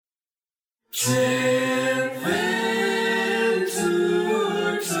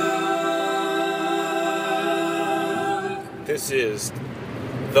This is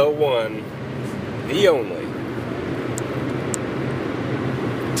the one, the only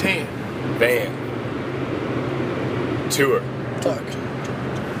Tan Van Tour Talk.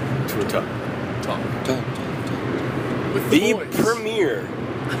 Tour Talk. With The boys. premier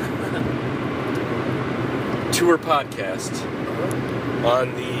tour podcast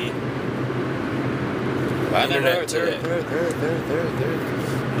on the internet today.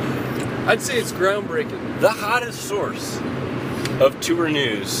 I'd say it's groundbreaking. The hottest source of tour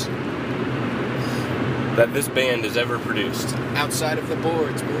news that this band has ever produced. Outside of the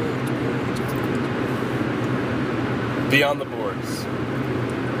boards. Beyond the boards.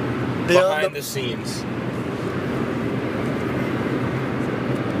 Behind the scenes.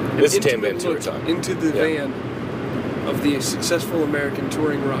 This is Tan Van Tour Talk. Into the van of the successful American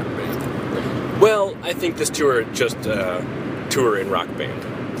touring rock band. Well, I think this tour just tour in rock band.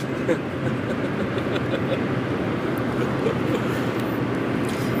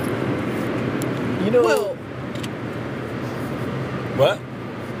 You know, Well, What?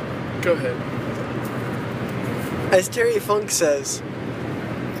 go ahead. as Terry Funk says,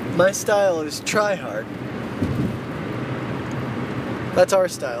 my style is try hard. That's our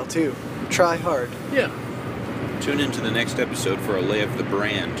style too. Try hard. Yeah. Tune into the next episode for a lay of the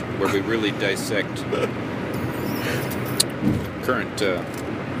brand, where we really dissect current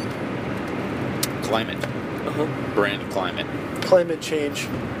climate, brand climate. Climate change.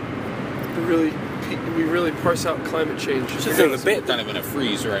 We really parse out climate change. It's the thing, the band, Kind of in a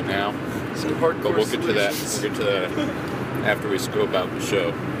freeze right now, Some hardcore but we'll get to that. solutions. We'll get to that after we scope out the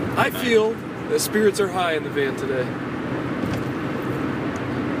show. I feel the spirits are high in the van today.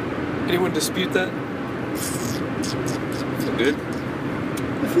 Anyone dispute that? Feel good?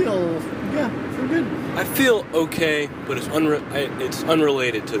 I feel good. I feel okay, but it's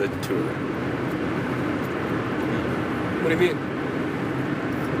unrelated to the tour. What do you mean?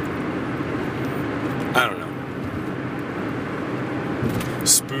 I don't know.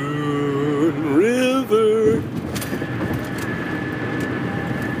 Spoon River.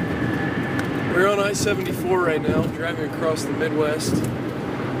 We're on I-74 right now, driving across the Midwest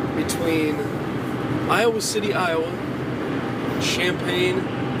between Iowa City, Iowa, and Champaign,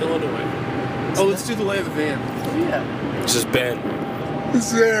 Illinois. Oh, let's do the lay of the van. Yeah. This is Ben.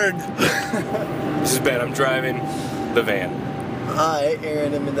 This is Ben. I'm driving the van. I,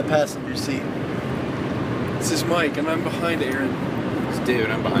 Aaron, am in the passenger seat. This is Mike, and I'm behind Aaron. It's David.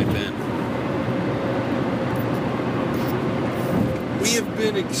 I'm behind Ben. We have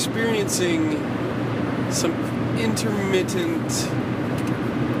been experiencing some intermittent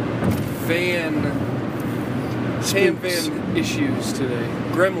van issues today.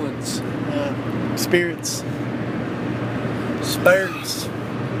 Gremlins. Spirits. Spirits.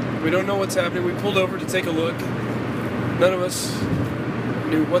 We don't know what's happening. We pulled over to take a look. None of us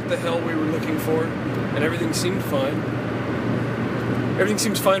knew what the hell we were looking for, and everything seemed fine. Everything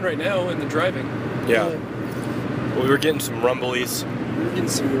seems fine right now in the driving. Yeah. Well, we were getting some rumblies. We were getting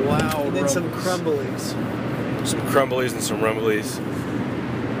some loud And then some rumbles. crumblies. Some crumblies and some rumblies.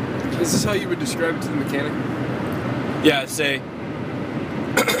 Is this how you would describe it to the mechanic? Yeah, I'd say,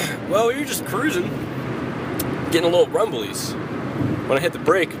 well, we were just cruising, getting a little rumblies. When I hit the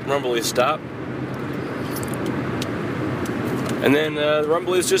brake, rumblies stop. And then the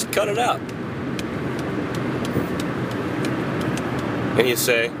rumblies just cut it out. And you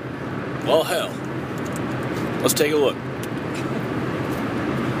say, well, hell, let's take a look.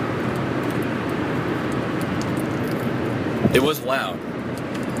 It was loud.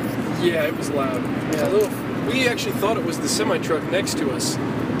 Yeah, it was loud. Yeah. We actually thought it was the semi-truck next to us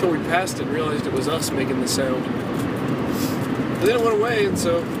until we passed it and realized it was us making the sound. But then it went away, and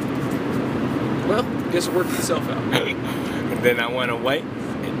so, well, I guess it worked itself out. And then I went away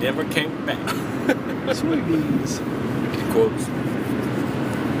and never came back. Sweeties. Quotes.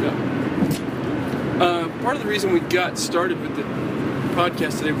 Yeah. Part of the reason we got started with the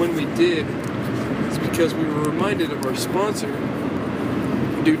podcast today when we did is because we were reminded of our sponsor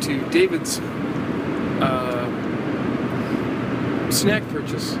due to David's snack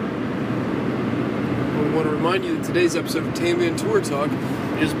purchase. We want to remind you that today's episode of Tan Van Tour Talk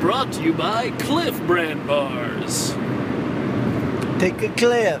is brought to you by Cliff Brand Bars. Take a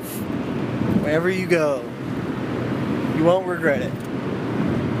cliff. Wherever you go. You won't regret it.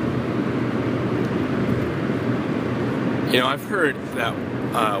 You know, I've heard that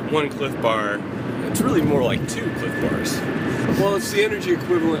one Cliff Bar, it's really more like two Cliff Bars. Well, it's the energy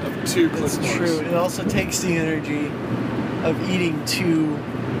equivalent of two Cliff That's Bars. true. It also takes the energy of eating two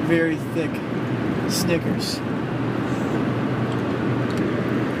very thick Snickers.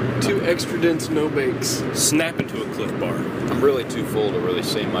 2 extra dense no bakes. Snap into a Cliff Bar. I'm really too full to really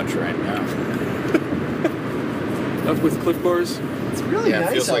say much right now. Up with Cliff Bars. It's really Yeah, nice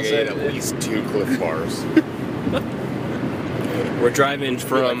it feels like I outside ate at today. least 2 Cliff Bars. We're driving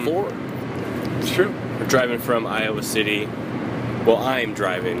from 4. It's true. We're driving from Iowa City. Well, I'm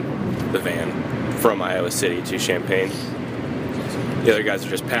driving the van from Iowa City to Champaign. The other guys are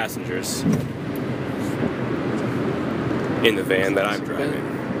just passengers in the van that I'm driving.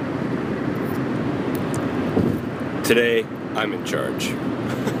 Today, I'm in charge.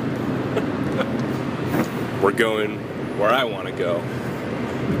 We're going where I want to go,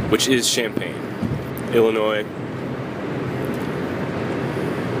 which is Champaign, Illinois.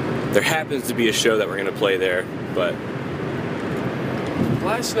 There happens to be a show that we're going to play there, but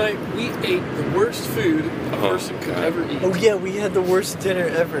Last night we ate the worst food a person could ever eat. Oh yeah, we had the worst dinner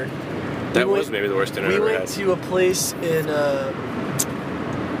ever. that We was went- maybe the worst dinner I We ever went had. to a place in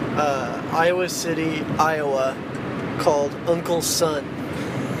Iowa City, Iowa, called Uncle's Son.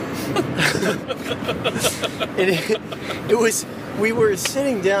 And it was, we were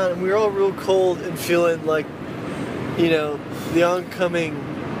sitting down and we were all real cold and feeling like, you know, the oncoming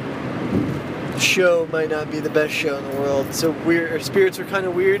show might not be the best show in the world. So our spirits were kind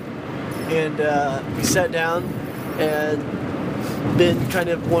of weird, and we sat down, and Ben kind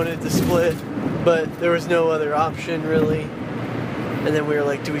of wanted to split, but there was no other option really. And then we were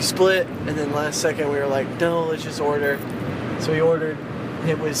like, do we split? And then last second we were like, no, let's just order. So we ordered.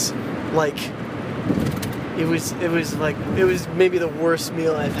 It was like, it was maybe the worst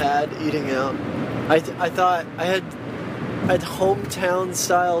meal I've had eating out. I thought I had hometown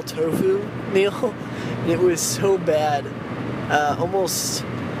style tofu meal, and it was so bad, almost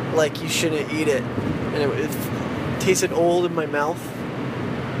like you shouldn't eat it, and it tasted old in my mouth,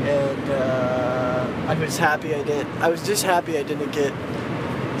 and I was happy I didn't. I was just happy I didn't get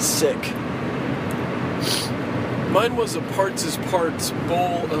sick. Mine was a parts is parts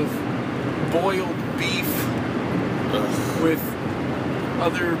bowl of boiled beef with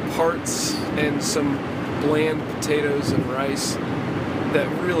other parts and some bland potatoes and rice that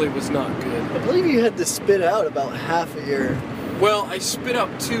really was not good. I believe you had to spit out about half of your. Well, I spit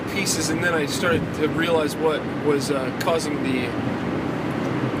out 2 pieces and then I started to realize what was causing the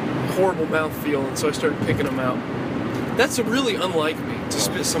horrible mouthfeel, and so I started picking them out. That's really unlike me to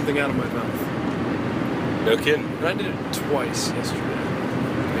spit something out of my mouth. No kidding. And I did it twice yesterday.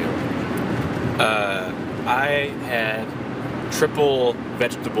 I had triple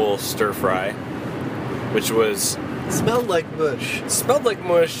vegetable stir fry, which was It smelled like mush. smelled like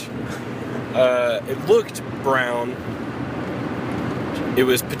mush. It looked brown. It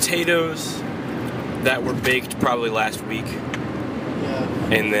was potatoes that were baked probably last week, Yeah.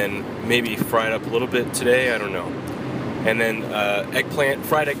 and then maybe fried up a little bit today. I don't know. And then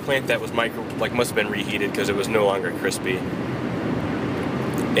fried eggplant that was must have been reheated because it was no longer crispy.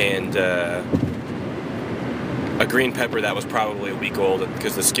 And a green pepper that was probably a week old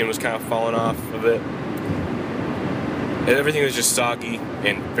because the skin was kind of falling off of it. And everything was just soggy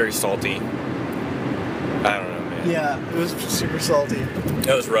and very salty. I don't know, man. Yeah, it was super salty.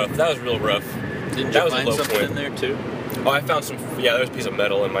 That was rough. That was real rough. Didn't That you was a find low something point. in there too? Oh, I found some. Yeah, there was a piece of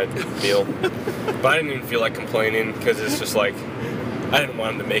metal in my meal, but I didn't even feel like complaining because it's just like I didn't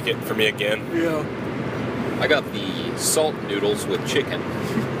want him to make it for me again. Yeah. I got the salt noodles with chicken.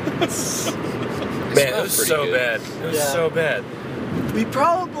 Man, it smells was pretty so good. bad. It was Yeah. so bad. We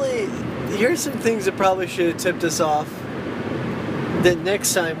probably, here's some things that probably should have tipped us off, that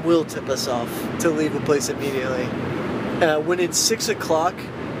next time will tip us off to leave the place immediately. When it's 6 o'clock,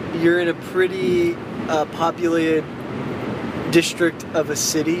 you're in a pretty populated district of a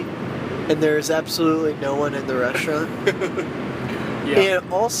city, and there's absolutely no one in the restaurant. And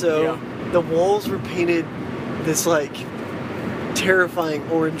also, the walls were painted this like terrifying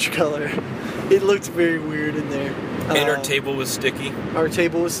orange color. It looked very weird in there. And our table was sticky, Our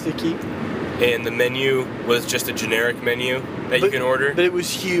table was sticky. and the menu was just a generic menu that you can order. But it was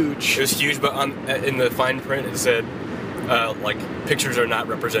huge. It was huge, but in the fine print it said like pictures are not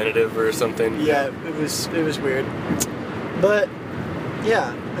representative or something. Yeah, it was weird. But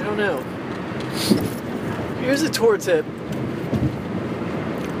yeah, I don't know. Here's a tour tip.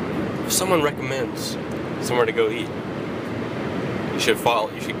 If someone recommends somewhere to go eat, you should follow.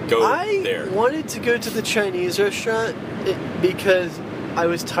 You should go there. I wanted to go to the Chinese restaurant because I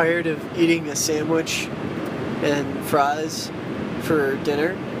was tired of eating a sandwich and fries for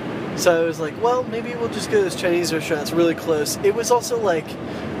dinner. So I was like, well, maybe we'll just go to this Chinese restaurant. It's really close. It was also like,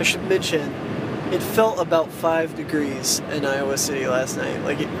 I should mention, it felt about 5 degrees in Iowa City last night.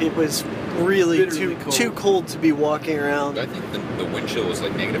 Like it was really Bitterly too cold to be walking around. I think the wind chill was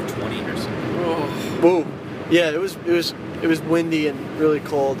like -20 or something. Oh, Whoa. Yeah, it was windy and really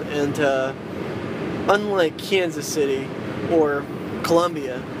cold, and unlike Kansas City or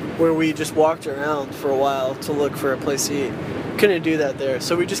Columbia, where we just walked around for a while to look for a place to eat, couldn't do that there.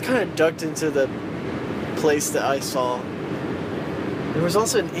 So we just kind of ducked into the place that I saw. There was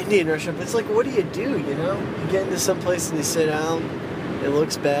also an Indian restaurant, but it's like, what do? You know? You get into some place and you sit down, it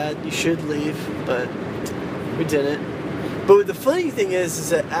looks bad, you should leave, but we didn't. But the funny thing is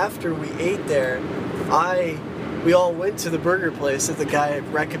that after we ate there, we all went to the burger place that the guy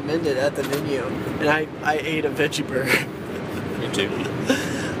had recommended at the menu, and I ate a veggie burger. Me too.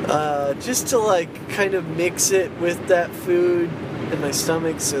 Just to like kind of mix it with that food in my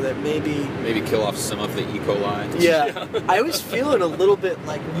stomach so that maybe kill off some of the E. coli. Yeah. I was feeling a little bit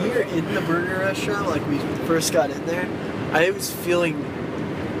like when we were in the burger restaurant, like we first got in there, I was feeling,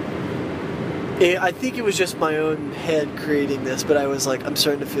 I think it was just my own head creating this, but I was like, I'm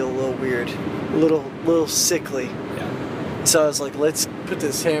starting to feel a little weird, a little sickly. Yeah. So I was like, let's put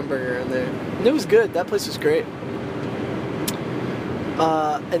this hamburger in there. And it was good. That place was great.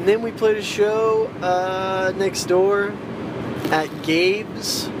 And then we played a show next door at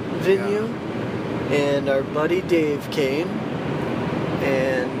Gabe's venue, and our buddy Dave came,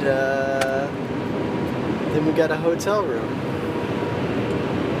 and then we got a hotel room.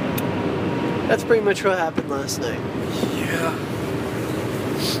 That's pretty much what happened last night. yeah.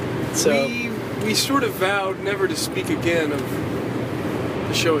 So We sort of vowed never to speak again of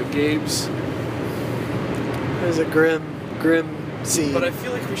the show at Gabe's, it was a grim scene. but I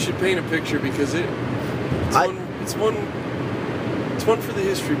feel like we should paint a picture because it's one for the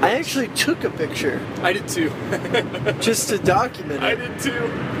history books. I actually took a picture I did too. just to document I it. did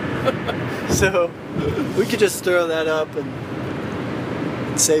too. So we could just throw that up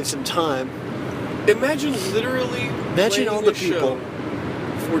and save some time. Imagine literally Imagine playing all the a show people.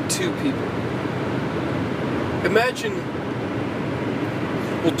 for 2 people. Imagine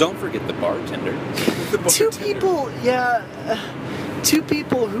Well, don't forget the bartender. the Two bartender. people, yeah. 2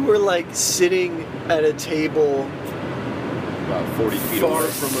 people who were like sitting at a table About 40 feet Far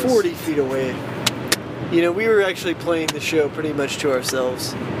away. from us. 40 feet away. You know, we were actually playing the show pretty much to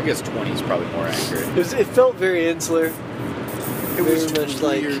ourselves. I guess 20 is probably more accurate. It felt very insular. It was very much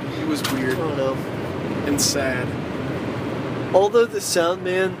like, weird. It was I weird don't know. and sad. Although the sound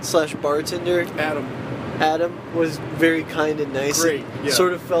man / bartender, Adam, was very kind and nice. Great, and yeah.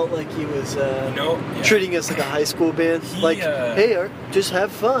 Sort of felt like he was Yeah. treating us like a high school band. He, Hey, just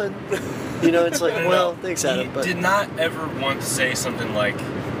have fun. You know, it's like, No, well, thanks, Adam. He But did not ever want to say something like.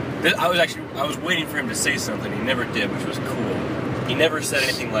 I was waiting for him to say something. He never did, which was cool. He never said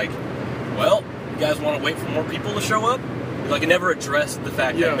anything like, "Well, you guys want to wait for more people to show up?" Like, he never addressed the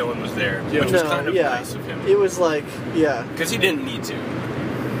fact Yeah. that no one was there, Yeah. which was no, kind of yeah, nice of him. it was like, yeah. Because he didn't need to.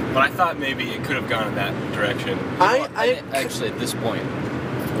 But I thought maybe it could have gone in that direction. Actually, at this point,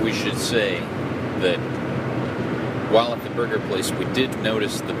 we should say that while at the burger place, we did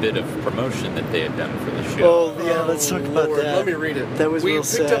notice the bit of promotion that they had done for the show. Oh, yeah, let's talk about Lord, that. Let me read it. That was we real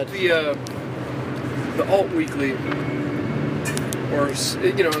picked sad. up the Alt Weekly, or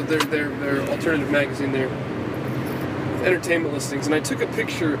you know, their alternative magazine there, entertainment listings, and I took a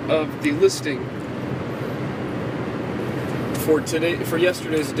picture of the listing for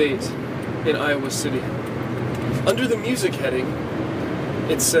yesterday's date in Iowa City. Under the music heading,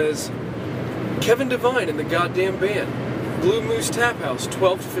 it says Kevin Devine and the Goddamn Band, Blue Moose Tap House,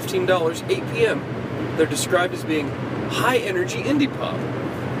 $12 to $15, 8 p.m. They're described as being high energy indie pop.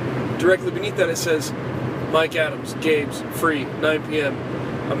 Directly beneath that it says Mike Adams, Gabe's, free, 9 p.m.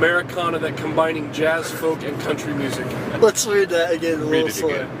 Americana that combining jazz, folk, and country music. Let's read that again a Read little it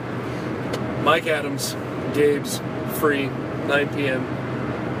slower. again. Mike Adams, Gabe's, free, 9 p.m.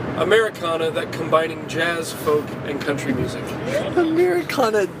 Americana that combining jazz, folk, and country music.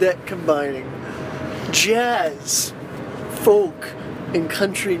 Americana that combining jazz, folk, and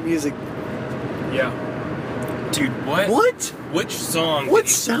country music. Yeah. Dude, what? What? Which song? What did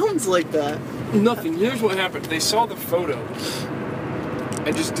he- sounds like that? Nothing. Here's what happened. They saw the photo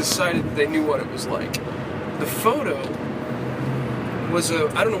and just decided they knew what it was like. The photo was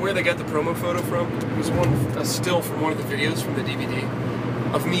I don't know where they got the promo photo from. It was a still from one of the videos from the DVD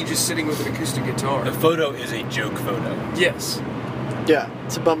of me just sitting with an acoustic guitar. The photo is a joke photo. Yes. Yeah,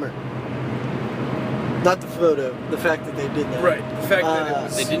 it's a bummer. Not the photo, the fact that they did that. Right. The fact that it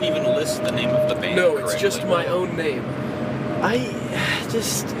was... They didn't even list the name of the band No, correctly. it's just my own name. I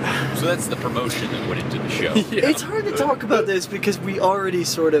just... So that's the promotion that went into the show. Yeah. It's hard to talk about this because we already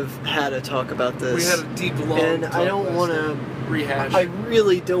sort of had a talk about this. We had a deep, long and talk I don't last want night. to rehash. I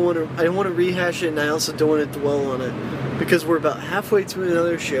really don't want to. I don't want to rehash it, and I also don't want to dwell on it because we're about halfway through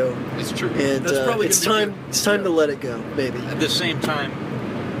another show, It's true. and That's probably it's gonna be time. good. It's time to let it go, maybe. At the same time,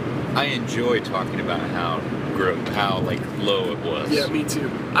 I enjoy talking about how like low it was. Yeah, me too.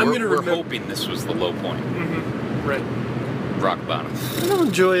 We're hoping this was the low point, Right. rock bottom. I don't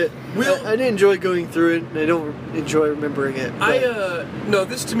enjoy it. Well- I didn't enjoy going through it, and I don't enjoy remembering it. but- No,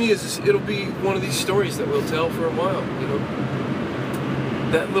 this to me it'll be one of these stories that we'll tell for a while, you know.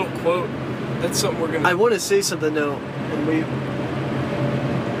 That little quote, that's something we're gonna... I want to say something though, and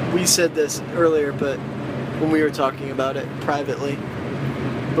we said this earlier, but when we were talking about it privately,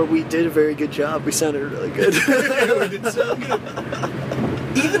 but we did a very good job. We sounded really good. We did so good.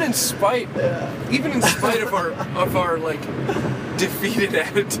 Even in spite of our like defeated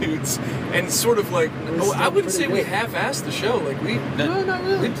attitudes and sort of like, was I wouldn't say pretty we good. half-assed the show. Like we No, not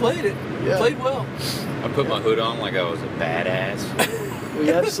really. we played it. Yeah. We played well. I put my hood on like I was a badass,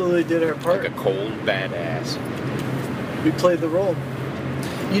 We absolutely did our part. like a cold badass. We played the role.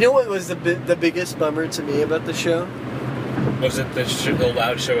 You know what was the biggest bummer to me about the show? Was it the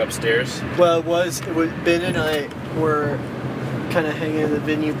loud show upstairs? Well, it was Ben and I were kind of hanging in the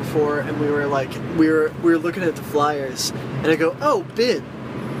venue before, and we were looking at the flyers, and I go, "Oh, Ben,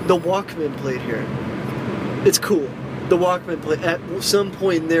 the Walkmen played here. It's cool. The Walkmen played at some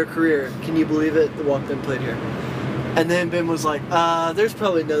point in their career. Can you believe it? The Walkmen played here." And then Ben was like, there's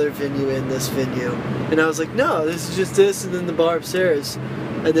probably another venue in this venue. And I was like, no, this is just this and then the bar upstairs.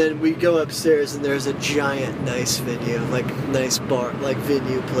 And then we go upstairs and there's a giant, nice venue, like nice bar, like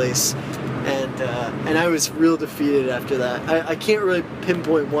venue place. And I was real defeated after that. I can't really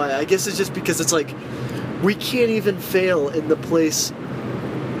pinpoint why. I guess it's just because it's like, we can't even fail in the place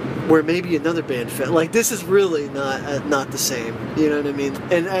where maybe another band failed. Like, this is really not the same. You know what I mean?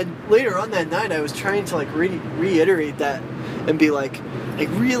 And later on that night, I was trying to like reiterate that and be like, I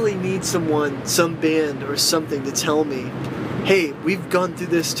really need some band or something to tell me, hey, we've gone through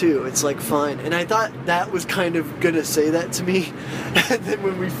this too. It's like fine. And I thought that was kind of gonna say that to me. And then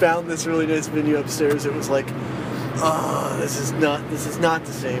when we found this really nice venue upstairs, it was like, oh, this is not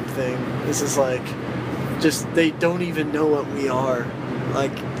the same thing. This is like, just they don't even know what we are.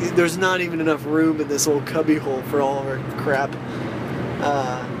 Like, there's not even enough room in this old cubbyhole for all of our crap.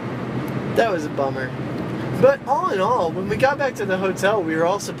 That was a bummer. But all in all, when we got back to the hotel, we were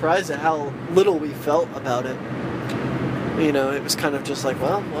all surprised at how little we felt about it. You know, it was kind of just like,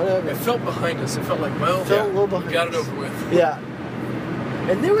 well, whatever. It felt behind us. It felt like, well, It felt a little behind we got it us. over with. Yeah.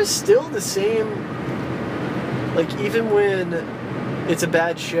 And there was still the same, like, even when it's a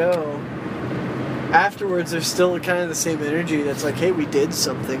bad show, afterwards there's still kind of the same energy that's like, hey, we did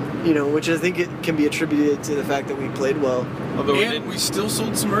something, you know, which I think it can be attributed to the fact that we played well. Although we And didn't we still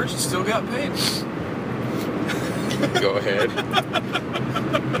sold some merch and still got paid. go ahead.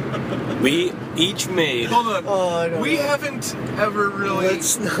 We each made. Hold on. Oh, I don't We know. haven't ever really...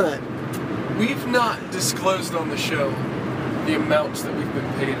 Let's not. We've not disclosed on the show the amounts that we've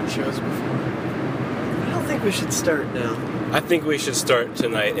been paid at shows before. I don't think we should start now. I think we should start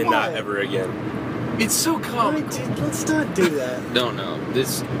tonight and not Why? ever again. It's so comical. Dude, let's not do that. No.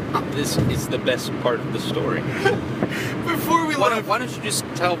 This is the best part of the story. Before we Why left, don't you just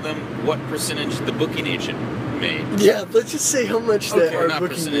tell them what percentage the booking agent made? Yeah, let's just say how much that Okay, our Not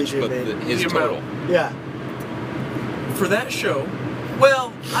booking percentage, agent but made. his The total. amount. Yeah. for that show,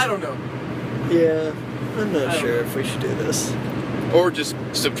 well, I don't know. Yeah. I'm I not don't sure know. if we should do this. Or just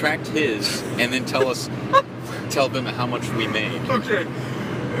subtract his and then tell them how much we made. Okay.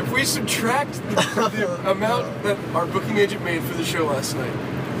 If we subtract the amount that our booking agent made for the show last night,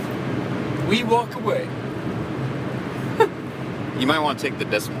 we walk away. You might want to take the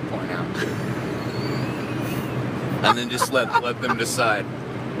decimal point out too. And then just let them decide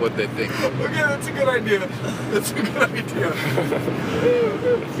what they think. Okay, that's a good idea. That's a good idea.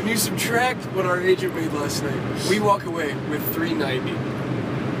 When you subtract what our agent made last night, we walk away with $390.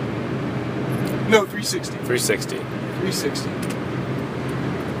 No, $360. 360. $360.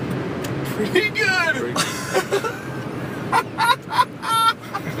 Pretty good.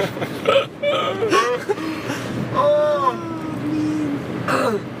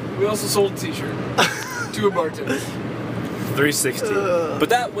 We also sold a t-shirt to a bartender. 360. But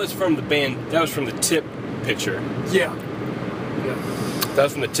that was from the band. That was from the tip picture. Yeah. Yeah. That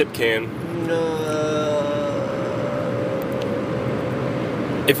was from the tip can.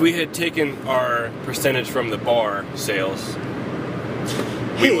 If we had taken our percentage from the bar sales,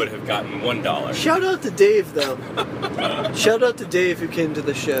 we Hey. would have gotten $1. Shout out to Dave, though. Shout out to Dave who came to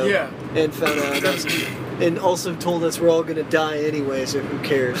the show. Yeah. And found out us. And also told us we're all going to die anyway, so who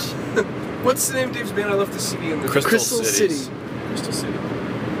cares? What's the name of Dave's band? I left the CD in the Crystal Cities. City. Crystal City.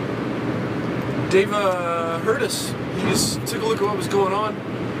 Dave heard us. He just took a look at what was going on,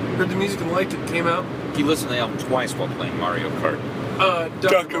 heard the music and liked it, came out. He listened to the album twice while playing Mario Kart.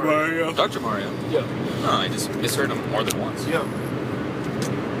 Dr. Mario. Dr. Mario? Yeah. No, I just misheard him more than once. Yeah.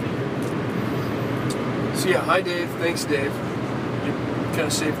 So yeah, hi Dave. Thanks, Dave. You kind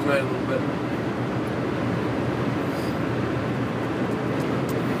of saved the night a little bit.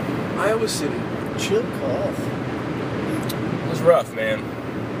 Iowa City. Chill cough. It was rough, man.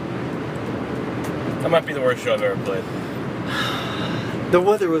 That might be the worst show I've ever played. The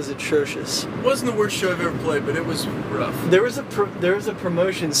weather was atrocious. Wasn't the worst show I've ever played, but it was rough. There was a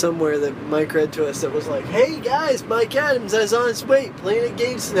promotion somewhere that Mike read to us that was like, "Hey guys, Mike Adams has on his weight playing at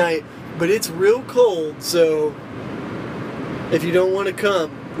games tonight, but it's real cold, so if you don't want to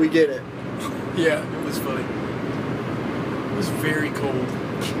come, we get it." Yeah, it was funny. It was very cold.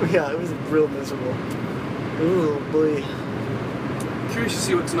 Yeah, it was real miserable. Oh boy. Curious to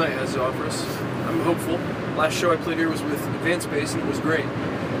see what tonight has to offer us. I'm hopeful. Last show I played here was with Advanced Bass and it was great.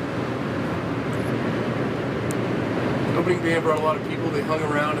 The opening band brought a lot of people. They hung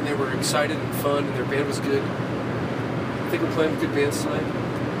around and they were excited and fun and their band was good. I think we're playing with good bands tonight.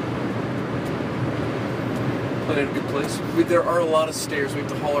 Playing at a good place. There are a lot of stairs. We have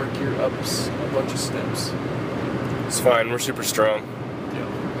to haul our gear up a bunch of steps. It's fine. We're super strong. Yeah.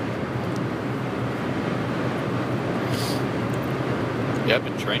 Yeah, I've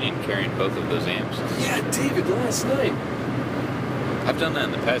been training carrying both of those amps. Yeah, David, last night. I've done that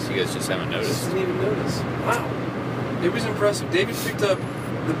in the past, you guys just haven't I noticed. didn't even notice. Wow. It was impressive. David picked up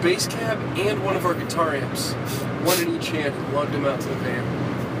the bass cab and one of our guitar amps, one in each hand, and lugged them out to the van.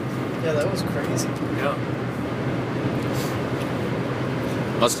 Yeah, that was crazy. Yeah.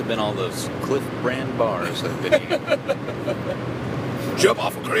 Must have been all those Cliff brand bars I've been eating. Jump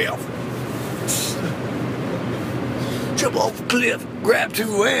off a cliff. Jump off a cliff, grab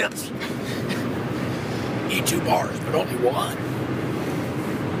 2 amps. Eat 2 bars, but only one.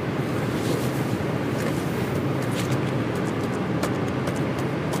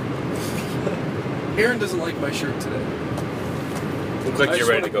 Aaron doesn't like my shirt today. Look like you're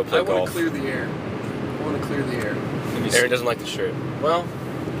ready to go play I want golf. to clear the air. I want to clear the air. Aaron doesn't like the shirt. Well,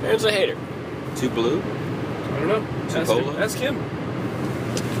 Aaron's a hater. Too blue? I don't know. Ask polo? him. Ask him.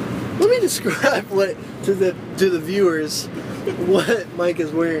 Let me describe what to the viewers what Mike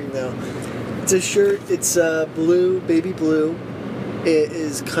is wearing though. It's a shirt. It's blue, baby blue. It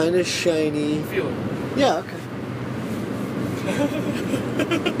is kind of shiny. Feel it. Yeah. Okay.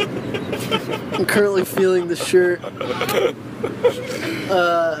 I'm currently feeling the shirt.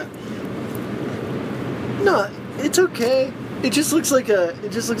 No, it's okay. It just looks like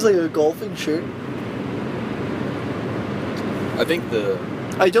a golfing shirt. I think the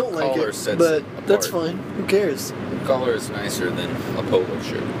I don't like collar it, sets but it apart. that's fine. Who cares? collar is nicer than a polo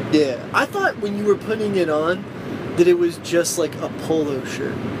shirt. Yeah, I thought when you were putting it on that it was just like a polo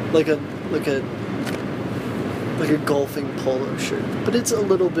shirt, like a golfing polo shirt. But it's a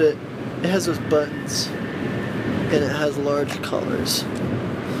little bit. It has those buttons, and it has large collars,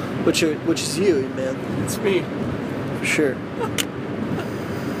 which is you, man, It's me. for sure.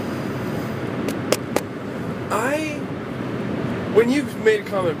 When you made a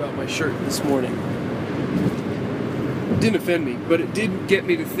comment about my shirt this morning, it didn't offend me, but it did get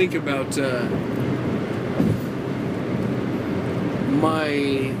me to think about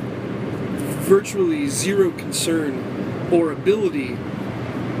my virtually zero concern or ability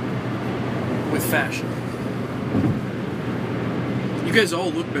with fashion. You guys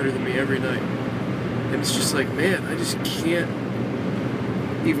all look better than me every night. And it's just like, man, I just can't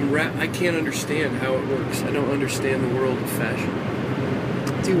even I can't understand how it works. I don't understand the world of fashion.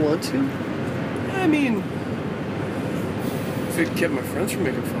 Do you want to? I mean, if it kept my friends from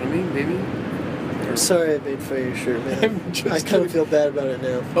making fun of me, maybe. I'm sorry I made fun of your shirt, man. I'm just I kind kidding. of feel bad about it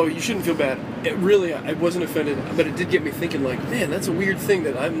now. Oh, you shouldn't feel bad. It really, I wasn't offended, but it did get me thinking, like, man, that's a weird thing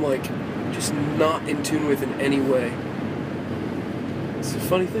that I'm, like, just not in tune with in any way. It's a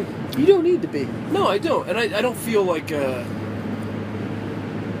funny thing. You don't need to be. No, I don't. And I don't feel like, I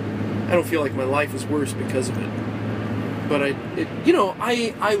don't feel like my life is worse because of it. But I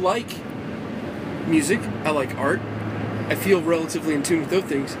like music. I like art. I feel relatively in tune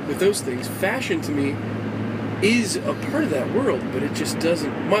with those things. Fashion to me is a part of that world, but it just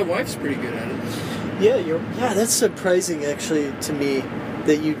doesn't. My wife's pretty good at it. Yeah, that's surprising actually to me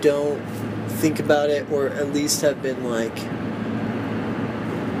that you don't think about it or at least have been like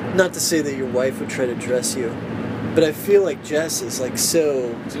not to say that your wife would try to dress you, but I feel like Jess is like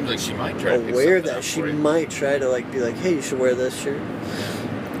so Seems like she might try to pick aware something that up she for you. might try to like be like, hey, you should wear this shirt.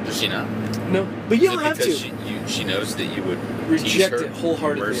 Does she not? No. But you Is don't it have because to. she knows that you would tease Reject her it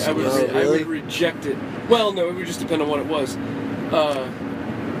wholeheartedly. I would, mercilessly? Oh, I really? would reject it. Well, no, it would just depend on what it was.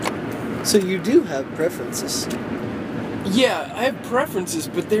 So you do have preferences. Yeah, I have preferences,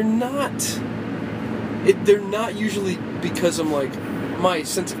 but they're not. They're not usually because I'm like, my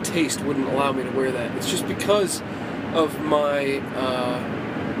sense of taste wouldn't allow me to wear that. It's just because of my.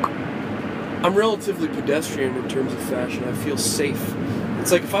 I'm relatively pedestrian in terms of fashion. I feel safe.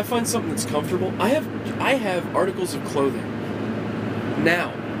 It's like if I find something that's comfortable, I have articles of clothing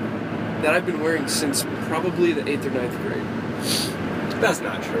now that I've been wearing since probably the 8th or 9th grade. That's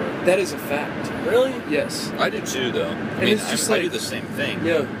not true. That is a fact. Really? Yes. I do too, though. I mean, it's just I do like- the same thing.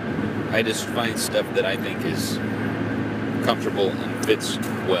 Yeah. I just find stuff that I think is comfortable and fits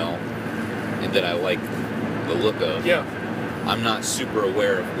well, and that I like the look of. Yeah. I'm not super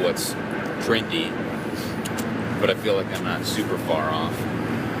aware of what's trendy, but I feel like I'm not super far off.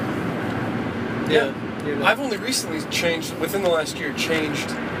 Yeah. You're not. I've only recently changed, within the last year, changed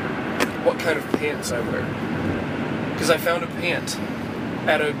what kind of pants I wear. Because I found a pant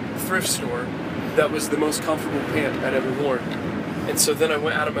at a thrift store that was the most comfortable pant I'd ever worn. And so then I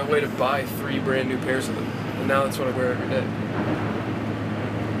went out of my way to buy 3 brand new pairs of them. And now that's what I wear every day.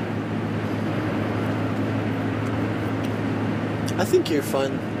 I think you're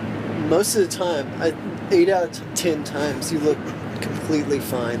fun. Most of the time, 8 out of 10 times, you look completely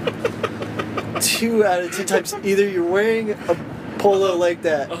fine. 2 out of 10 times, either you're wearing a polo like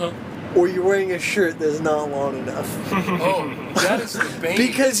that, Uh-huh. or you're wearing a shirt that's not long enough. Oh, that is the bane.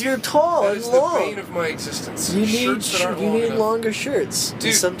 Because you're tall that and is the long. bane of my existence. You need Shirts that aren't you long need enough. longer shirts.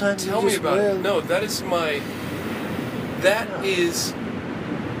 Dude, sometimes tell you me just about wear it. No, that is my. That is.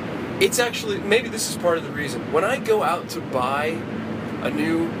 It's actually, maybe this is part of the reason. When I go out to buy a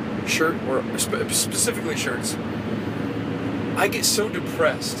new shirt, or specifically shirts, I get so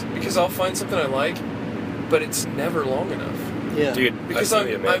depressed because I'll find something I like, but it's never long enough. Yeah. Dude, Because I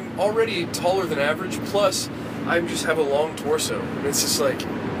feel you, man. I'm already taller than average, plus I just have a long torso. And it's just like,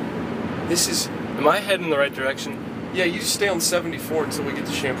 this is. Am I heading in the right direction? Yeah, you just stay on 74 until we get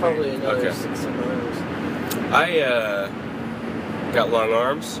to Champagne. Probably another Okay. 6 hours. I got long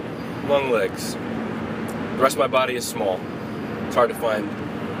arms, long legs. The rest of my body is small. It's hard to find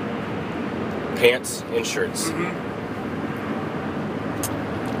pants and shirts. Mhm.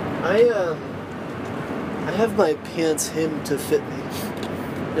 I have my pants hemmed to fit me.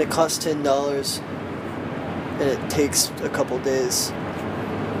 And it costs $10, and it takes a couple days.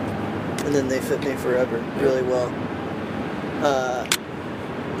 And then they fit me forever, really well.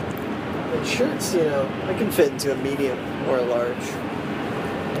 And shirts, I can fit into a medium or a large.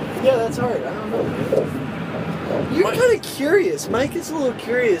 Yeah, that's hard. I don't know, man. You're Mike- kind of curious. Mike is a little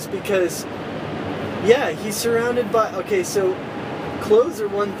curious because, yeah, he's surrounded by. Okay, so clothes are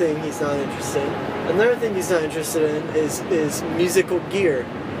one thing he's not interested in. Another thing he's not interested in is musical gear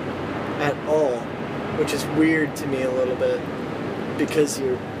at all, which is weird to me a little bit because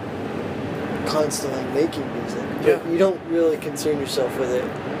you're constantly making music. But Yeah. you don't really concern yourself with it.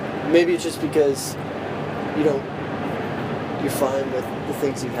 Maybe it's just because you're fine with the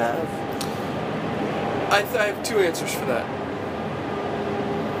things you have. I have 2 answers for that.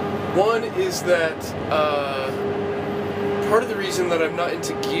 One is that part of the reason that I'm not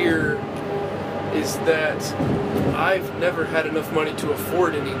into gear is that I've never had enough money to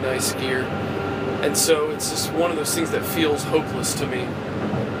afford any nice gear. And so it's just one of those things that feels hopeless to me.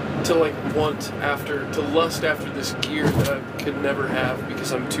 To to lust after this gear that I could never have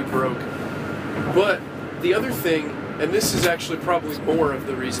because I'm too broke. But the other thing, and this is actually probably more of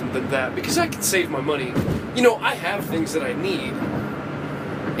the reason than that, because I can save my money. I have things that I need.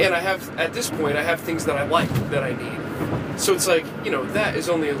 And at this point, I have things that I like that I need. So it's like, that is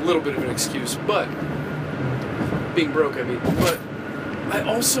only a little bit of an excuse, but being broke, I mean. But I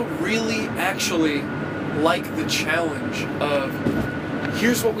also really actually like the challenge of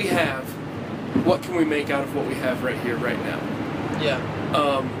here's what we have, what can we make out of what we have right here, right now? Yeah.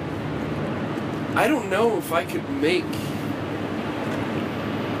 I don't know if I could make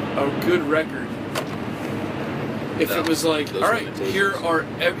a good record if it was like, those all right, limitations.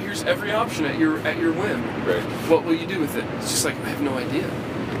 here's every option at your whim. Right. What will you do with it? It's just like I have no idea.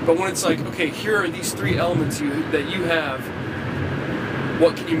 But when it's like, okay, here are these 3 elements that you have.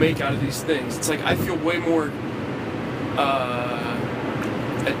 What can you make out of these things? It's like I feel way more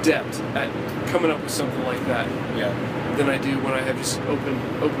adept at coming up with something like that Yeah. than I do when I have just open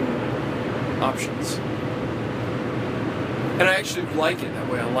options. And I actually like it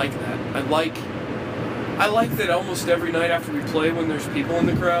that way. I like that. I like that almost every night after we play, when there's people in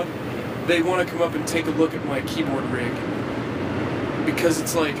the crowd, they want to come up and take a look at my keyboard rig. Because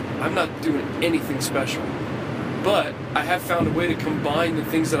it's like, I'm not doing anything special. But I have found a way to combine the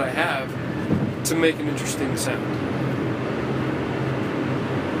things that I have to make an interesting sound.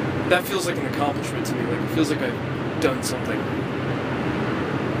 That feels like an accomplishment to me. Like, it feels like I've done something.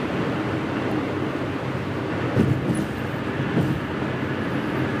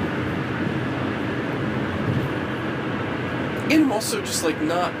 And I'm also just like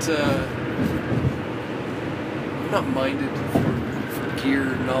not I'm not minded for gear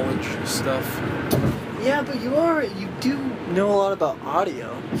knowledge stuff. Yeah, but you do know a lot about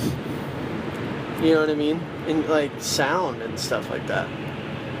audio. You know what I mean? And like sound and stuff like that.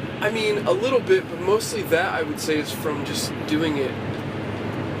 I mean, a little bit, but mostly that I would say is from just doing it.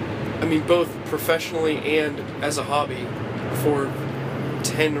 I mean, both professionally and as a hobby for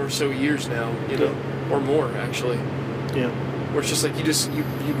 10 or so years now, you know, or more actually. Yeah. Where it's just like you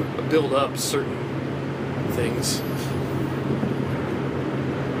build up certain things,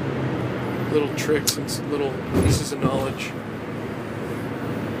 little tricks and little pieces of knowledge.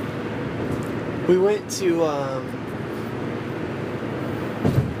 We went to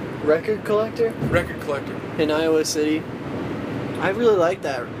Record Collector in Iowa City. I really like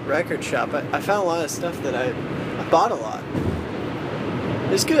that record shop. I found a lot of stuff that I bought a lot.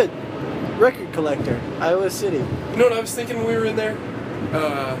 It's good. Record Collector, Iowa City. You know what I was thinking when we were in there?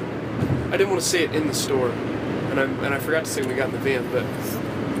 I didn't want to say it in the store, and I forgot to say when we got in the van, but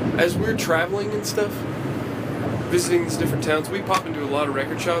as we're traveling and stuff, visiting these different towns, we pop into a lot of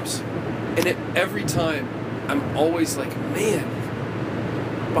record shops, and every time I'm always like, man,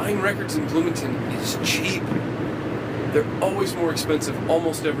 buying records in Bloomington is cheap. They're always more expensive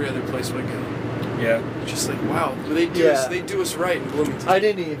almost every other place we go. Yeah. Just like, wow, they do us right in Bloomington. I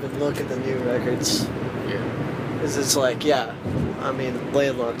didn't even look at the new records. Yeah. Because it's like, I mean,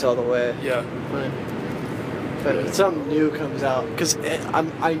 landlocked all the way. Yeah. But if something new comes out, because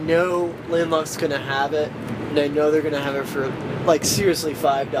I know Landlocked's going to have it, and I know they're going to have it for, like, seriously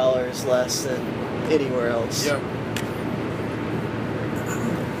 $5 less than anywhere else. Yeah.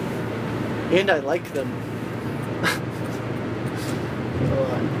 And I like them. A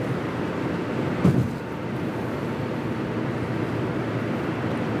lot.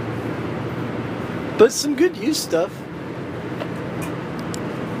 But some good used stuff.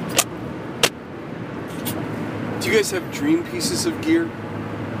 Do you guys have dream pieces of gear?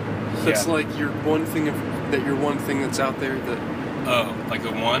 That's Yeah. like your one thing that's out there Oh, like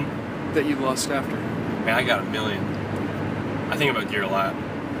the one? that you lust after. Man, I got a million. I think about gear a lot.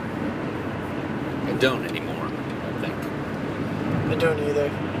 I don't anymore, I think. I don't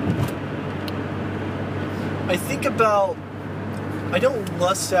either. I don't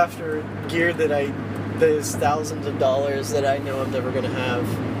lust after gear that is thousands of dollars that I know I'm never going to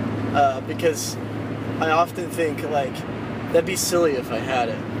have. Because I often think, like, that'd be silly if I had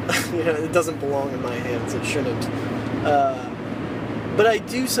it. You know, it doesn't belong in my hands. It shouldn't. But I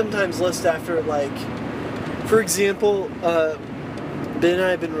do sometimes lust after, like, for example, Ben and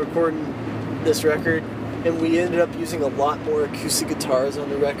I have been recording this record, and we ended up using a lot more acoustic guitars on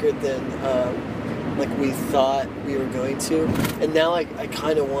the record than like we thought we were going to. And now I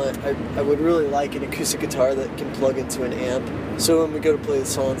kind of I would really like an acoustic guitar that can plug into an amp, so when we go to play the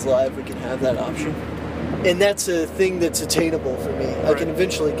songs live, we can have that option. And that's a thing that's attainable for me. I can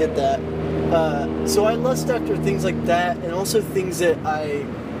eventually get that. So I lust after things like that, and also things that I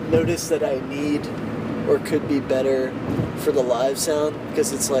notice that I need or could be better for the live sound,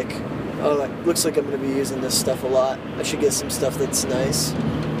 because it's like, oh, it looks like I'm going to be using this stuff a lot. I should get some stuff that's nice.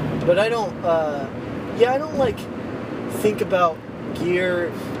 But I don't, I don't like think about gear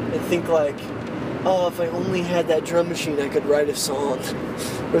and think like, oh, if I only had that drum machine, I could write a song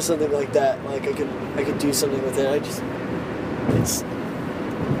or something like that. Like I could do something with it. It's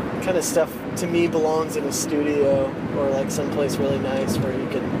kind of stuff to me belongs in a studio or like someplace really nice where you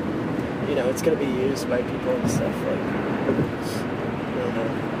can, you know, it's going to be used by people and stuff. Like, I don't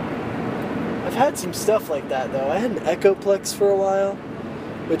know. I've had some stuff like that though. I had an Echoplex for a while,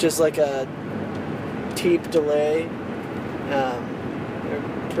 which is like a tape delay. They're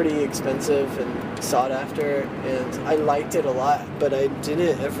pretty expensive and sought after, and I liked it a lot, but I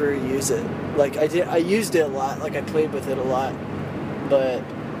didn't ever use it. Like I used it a lot, like I played with it a lot, but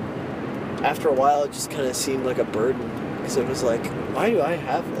after a while it just kind of seemed like a burden, because it was like, why do I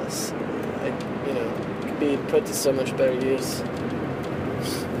have this? It could be put to so much better use.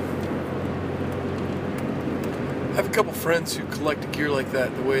 I have a couple friends who collect gear like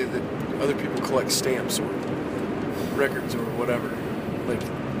that, the way that other people collect stamps or records or whatever. Like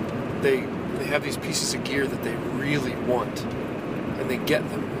they have these pieces of gear that they really want, and they get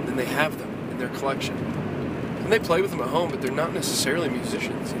them, and then they have them in their collection, and they play with them at home, but they're not necessarily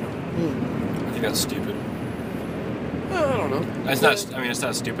musicians, you know. I think that's stupid. I don't know. It's not. I mean, it's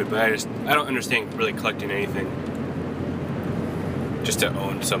not stupid, but I don't understand really collecting anything. Just to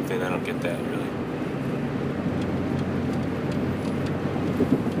own something, I don't get that really.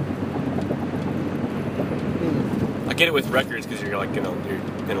 I get it with records because you're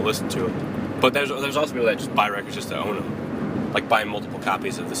gonna listen to them, but there's also people that just buy records just to own them, like buying multiple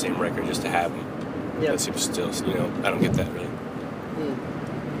copies of the same record just to have them. Yeah. That seems still, I don't get that really.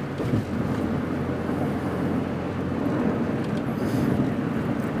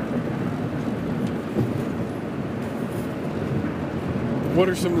 What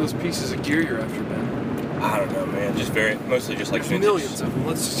are some of those pieces of gear you're after, Ben? I don't know, man. Just mostly just like There's vintage. millions of them.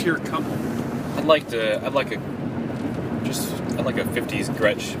 Let's just hear a couple. I'd like a 50s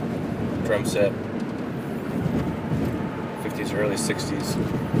Gretsch drum set. 50s or early 60s.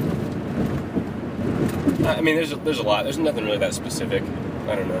 I mean, there's a lot. There's nothing really that specific.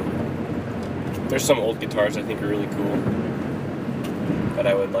 I don't know. There's some old guitars I think are really cool that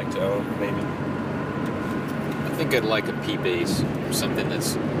I would like to own, maybe. I think I'd like a P-Bass, something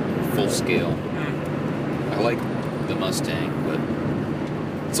that's full scale. I like the Mustang, but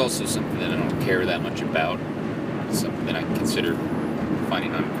it's also something that I don't care that much about. It's something that I consider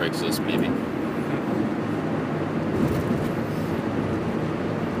finding on Craigslist, maybe.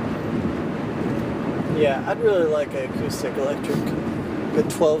 Yeah, I'd really like an acoustic electric. A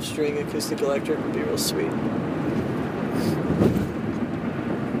 12-string acoustic electric would be real sweet.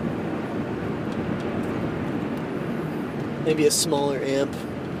 Maybe a smaller amp.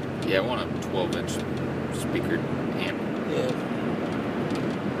 Yeah, I want a 12-inch speaker amp. Yeah.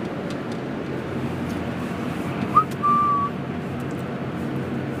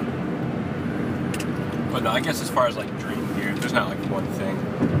 But no, I guess as far as like dream gear, there's not like one thing.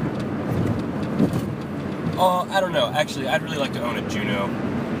 Oh, I don't know. Actually, I'd really like to own a Juno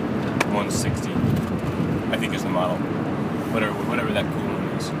 160. I think is the model. Whatever that cool one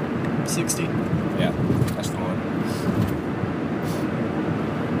is. 60. Yeah, that's the one.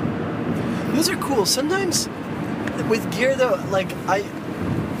 Those are cool. Sometimes with gear though, like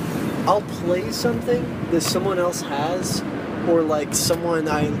I'll play something that someone else has, or like someone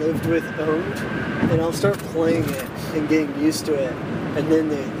I lived with owned, and I'll start playing it and getting used to it, and then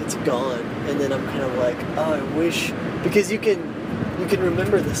it's gone, and then I'm kind of like, oh, I wish, because you can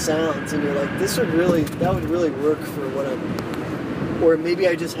remember the sounds, and you're like, that would really work for what I'm, or maybe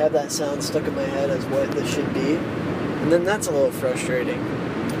I just have that sound stuck in my head as what this should be, and then that's a little frustrating.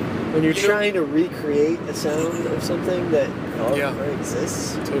 When you're trying to recreate a sound of something that already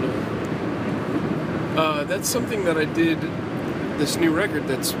exists. Totally. That's something that I did, this new record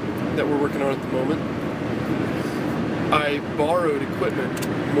that we're working on at the moment. I borrowed equipment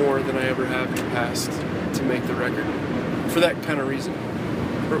more than I ever have in the past to make the record. For that kind of reason.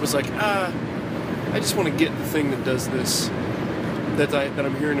 Where it was like, I just want to get the thing that does this, that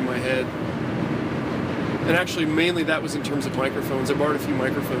I'm hearing in my head. And actually, mainly that was in terms of microphones. I borrowed a few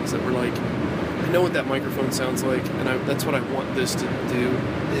microphones that were like, I know what that microphone sounds like, and that's what I want this to do.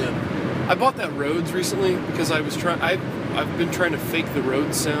 Yeah. I bought that Rhodes recently because I've been trying to fake the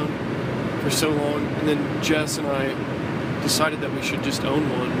Rhodes sound for so long, and then Jess and I decided that we should just own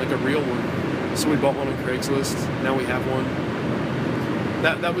one, like a real one. So we bought one on Craigslist. Now we have one.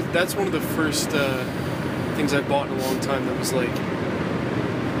 That's one of the first things I bought in a long time. That was like,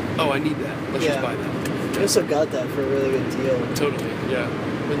 oh, I need that. Let's just buy that. I also got that for a really good deal. Totally, yeah.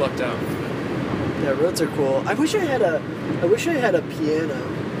 We lucked out. Yeah, Rhodes are cool. I wish I had a piano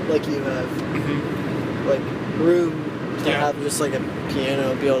like you have. Mm-hmm. Like room to have just like a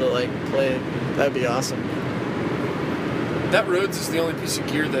piano, be able to like play it. That'd be awesome. That Rhodes is the only piece of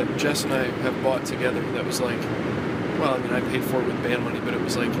gear that Jess and I have bought together that was like, well, I mean, I paid for it with band money, but it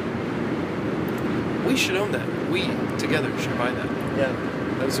was like, we should own that. We together should buy that. Yeah.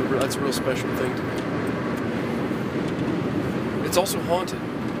 That's a real special thing to me. It's also haunted.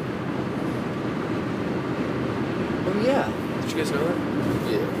 Oh yeah. Did you guys know that?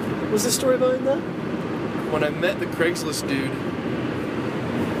 Yeah. What's the story behind that? When I met the Craigslist dude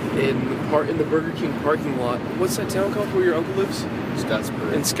in the Burger King parking lot, what's that town called where your uncle lives?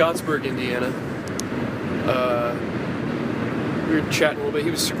 Scottsburg. In Scottsburg, Indiana. We were chatting a little bit.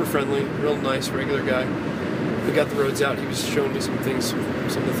 He was super friendly, real nice, regular guy. We got the Rhodes out. He was showing me some of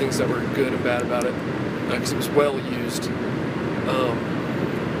the things that were good and bad about it, because it was well used.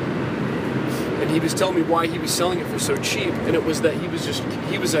 And he was telling me why he was selling it for so cheap, and it was that he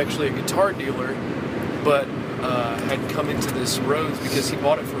was actually a guitar dealer, but had come into this Rhodes because he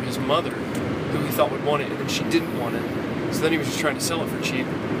bought it for his mother, who he thought would want it, and then she didn't want it. So then he was just trying to sell it for cheap.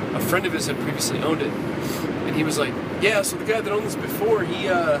 A friend of his had previously owned it, and he was like, yeah, so the guy that owned this before,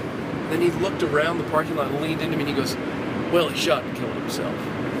 then he looked around the parking lot and leaned into me and he goes, well, he shot and killed himself.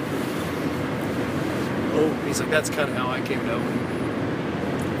 Oh, and he's like, that's kind of how I came to know him.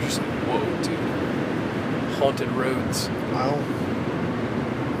 I was just like, whoa, dude. Haunted Roads. Wow.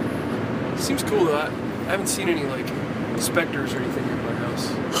 Seems cool though. I haven't seen any like specters or anything in my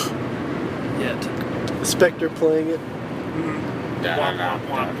house yet. The Spectre playing it. I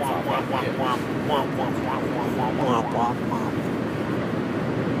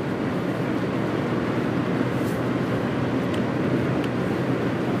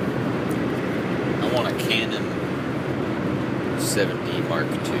want a Canon 7D Mark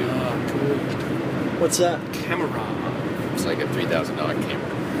II. Cool. What's that? Camera. It's like a $3,000 camera.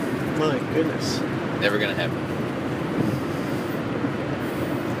 My goodness. Never gonna happen.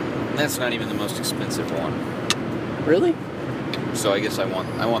 And that's not even the most expensive one. Really? So I guess I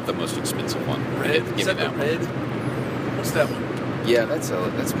want the most expensive one. Red? Give Is me that the one. red? What's that one? Yeah, that's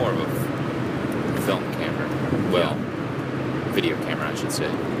more of a film camera. Well, video camera, I should say.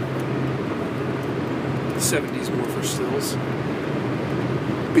 The 70's more for stills.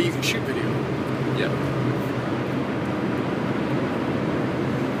 But you can shoot video. Yeah.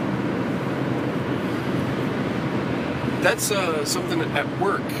 That's something at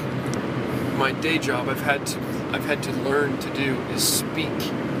work. My day job, I've had to learn to do is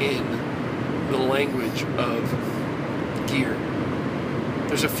speak in the language of gear.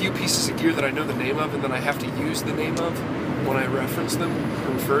 There's a few pieces of gear that I know the name of, and then I have to use the name of when I reference them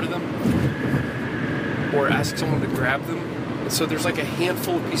or refer to them, or ask someone to grab them. And so there's like a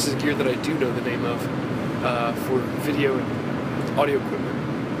handful of pieces of gear that I do know the name of for video and audio equipment.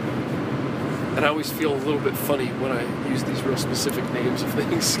 And I always feel a little bit funny when I use these real specific names of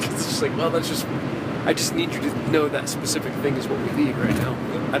things. It's just like, well, I just need you to know that specific thing is what we need right now.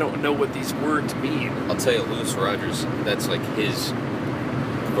 I don't know what these words mean. I'll tell you, Louis Rogers, that's like his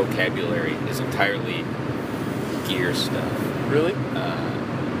vocabulary is entirely gear stuff. Really?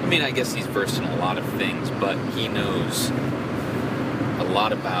 I mean, I guess he's versed in a lot of things, but he knows a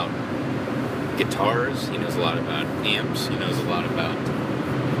lot about guitars, he knows a lot about amps, he knows a lot about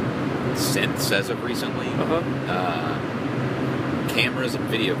synths as of recently, cameras and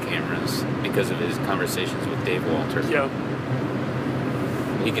video cameras because of his conversations with Dave Walter. Yeah.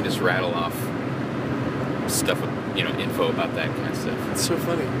 He can just rattle off stuff, info about that kind of stuff. It's so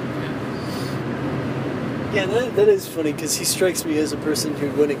funny. Yeah, that is funny because he strikes me as a person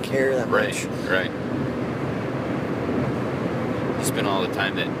who wouldn't care that much. Right. You spend all the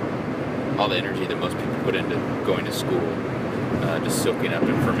the energy that most people put into going to school, just soaking up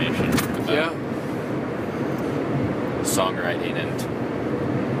information about songwriting and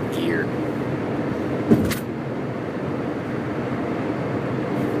gear.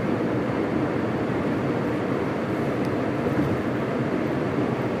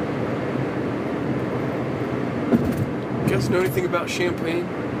 You guys know anything about Champaign?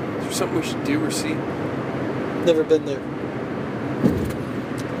 Is there something we should do or see? Never been there.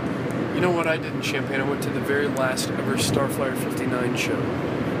 You know what I did in Champaign? I went to the very last ever Starflyer 59 show.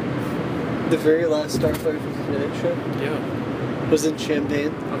 The very last Starflyer 59 show Yeah. was in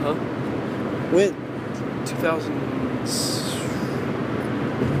Champaign. When?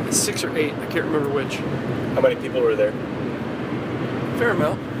 2006 or 8. I can't remember which. How many people were there? Fair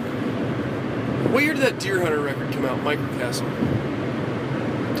amount. What year did that Deer Hunter record come out, Microcastle?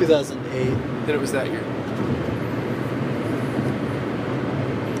 2008. Then it was that year.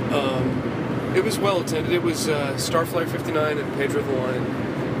 It was well attended. It was Starflyer 59 and Pedro the Lion.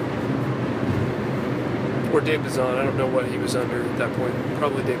 Or Dave Bazan. I don't know what he was under at that point.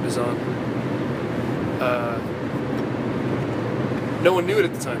 Probably Dave Bazan. No one knew it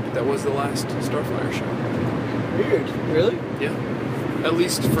at the time, but that was the last Starflyer show. Weird. Really? Yeah. At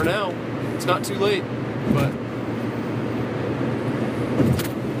least for now. It's not too late, but...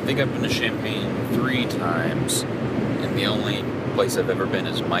 I think I've been to Champaign 3 times, and the only place I've ever been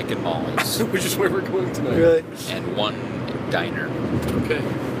is Mike and Molly's. Which is where we're going tonight. Really? And one diner. Okay.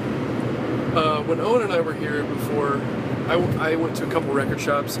 When Owen and I were here before, I went to a couple record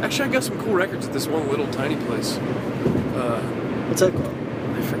shops. Actually, I got some cool records at this one little tiny place. What's that called?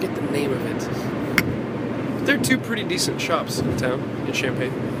 I forget the name of it. They're two pretty decent shops in town, in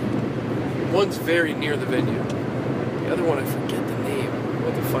Champaign. One's very near the venue. The other one, I forget the name.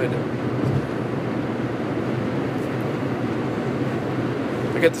 I'll have to find it.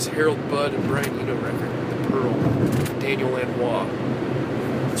 I got this Harold Budd and Brian Eno record, The Pearl, Daniel Lanois.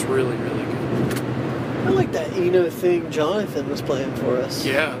 It's really, really good. I like that Eno thing Jonathan was playing for us.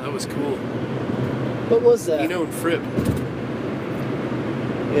 Yeah, that was cool. What was that? Eno and Fripp.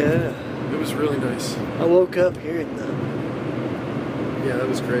 Yeah. It was really nice. I woke up hearing that. Yeah, that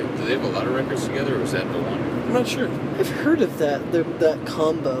was great. Do they have a lot of records together, or was that the one? I'm not sure. I've heard of that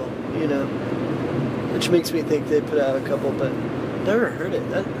combo, which makes me think they put out a couple, but never heard it.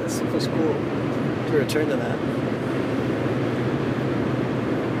 That stuff was cool to return to that.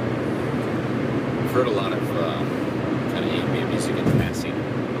 I've heard a lot of kind of ambient music in passing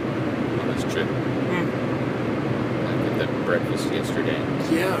on this trip. Like with that breakfast yesterday.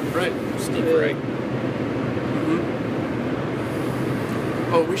 Yeah, right. Steve Yeah. Wright.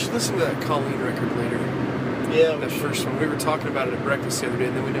 Oh, we should listen to that Colleen record later. Yeah, That first one. We were talking about it at breakfast the other day,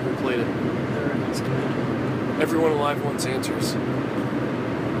 and then we never played it. That's good. Everyone Alive Wants Answers.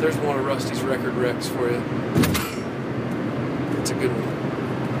 There's one of Rusty's record recs for you. It's a good one.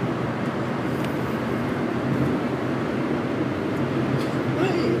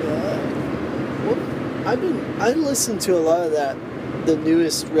 I listened to a lot of the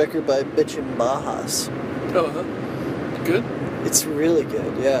newest record by Bitchin' Bajas. Oh, huh. Good? It's really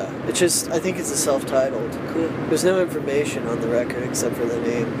good, yeah. I think it's a self-titled. Cool. There's no information on the record except for the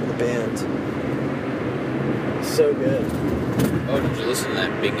name of the band. So good. Oh, did you listen to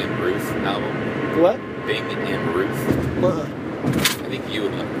that Bing and Ruth album? What? Bing and Ruth. Uh-uh. I think you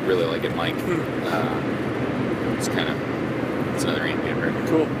would really like it, Mike. It's another ambient record.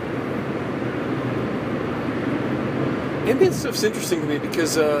 Cool. Ambient stuff's interesting to me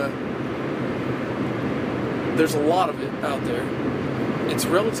because there's a lot of it out there. It's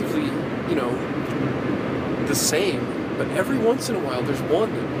relatively, the same, but every once in a while there's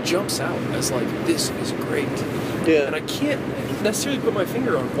one that jumps out as like, this is great. Yeah. And I can't necessarily put my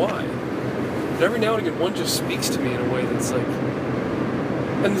finger on why. But every now and again one just speaks to me in a way that's like,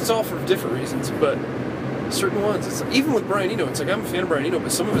 and it's all for different reasons, but certain ones, it's even with Brian Eno, it's like I'm a fan of Brian Eno,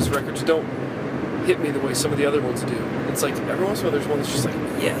 but some of his records don't hit me the way some of the other ones do. It's like every once in a while there's one that's just like,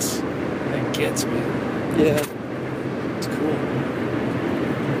 yes, that gets me. Yeah. It's cool.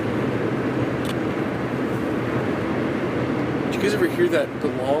 Did you guys ever hear that the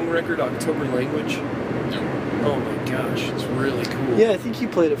Long record, October Language? No. Oh my gosh, it's really cool. Yeah, I think you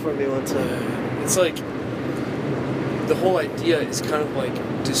played it for me one time. It's like the whole idea is kind of like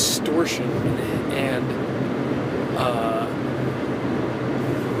distortion and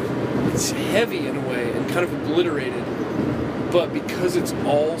it's heavy in a way and kind of obliterated, but because it's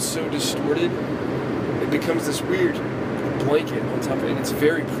all so distorted, it becomes this weird blanket on top of it, and it's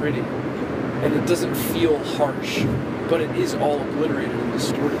very pretty, and it doesn't feel harsh, but it is all obliterated and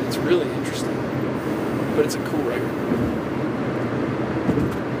distorted. It's really interesting, but it's a cool record.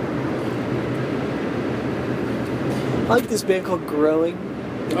 I like this band called Growing,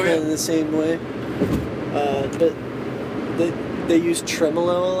 kind of in the same way, but they use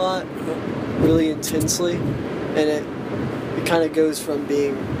tremolo a lot, really intensely, and it kind of goes from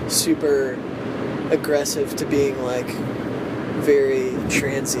being super aggressive to being like very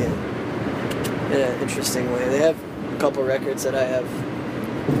transient in an interesting way. They have a couple records that I have.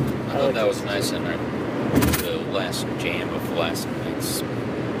 I thought that was nice in the last jam of last night's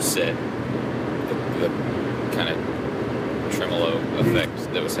set. The kind of tremolo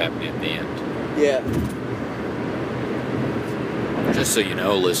effect that was happening at the end. Yeah. Just so you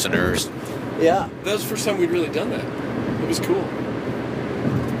know, listeners. Yeah. That was the first time we'd really done that. It was cool.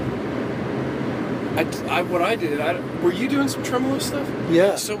 Were you doing some tremolo stuff?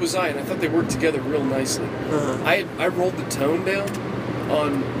 Yeah. So was I, and I thought they worked together real nicely. Uh-huh. I rolled the tone down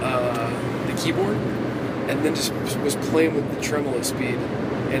on the keyboard, and then just was playing with the tremolo speed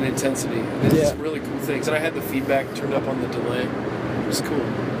and intensity. And it did some really cool things. And I had the feedback turned up on the delay. It was cool.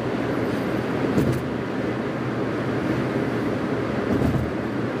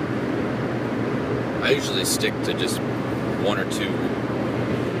 I usually stick to just one or two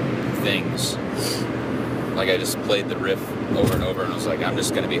things. Like I just played the riff over and over and I was like, I'm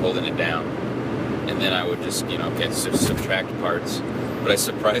just going to be holding it down. And then I would just, subtract parts. But I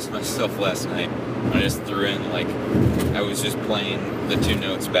surprised myself last night. I just threw in, I was just playing the two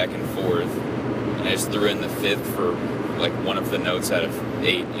notes back and forth. And I just threw in the fifth for, one of the notes out of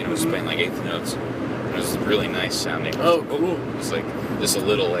 8. Just playing, eighth notes. And it was really nice sounding. Oh, cool. It was this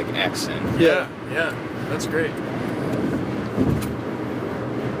little, accent. Yeah, that's great.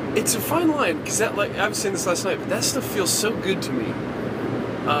 It's a fine line, because I was saying this last night, but that stuff feels so good to me.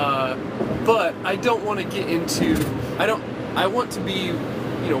 But I don't want to get into, I want to be,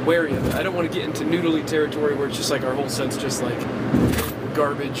 wary of it. I don't want to get into noodly territory where it's just our whole set's just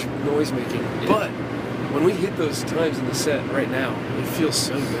garbage noise making. Yeah. But when we hit those times in the set right now, it feels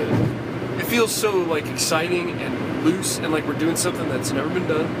so good. It feels so like exciting and loose, and like we're doing something that's never been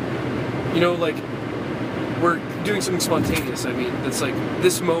done. You know, like we're doing something spontaneous. I mean, that's like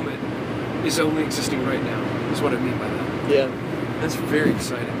this moment is only existing right now. Is what I mean by that. Yeah. That's very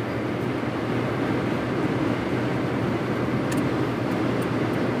exciting.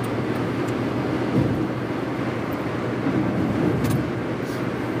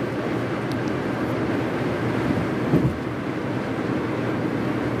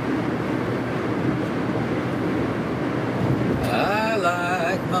 I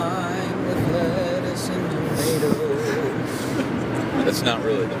like mine with lettuce and tomato. That's not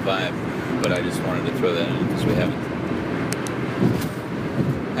really the vibe, but I just wanted to throw that in because we haven't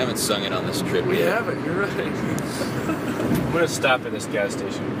sung it on this trip We yet. haven't. You're right. I'm gonna stop at this gas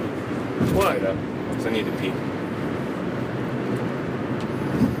station. Why? Because I need to pee.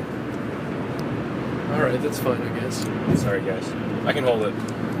 All right, that's fine, I guess. Sorry, guys. I can hold it.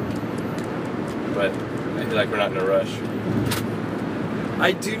 But I feel like we're not in a rush.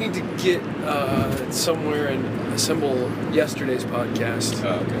 I do need to get somewhere and assemble yesterday's podcast,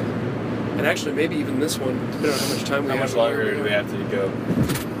 Oh, okay. and actually maybe even this one, depending on how much time we How have. much longer do we have to go?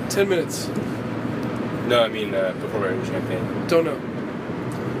 10 minutes. No, I mean before we're in Champagne. Don't know.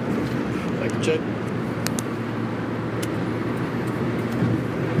 I can check.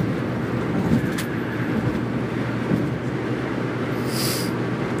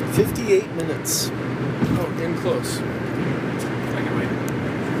 "58 minutes. Oh, getting close. I can wait.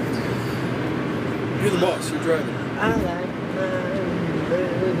 You're the boss. You're driving. I like mine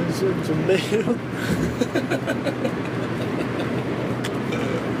lettuce and tomato."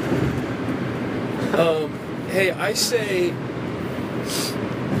 Hey, I say,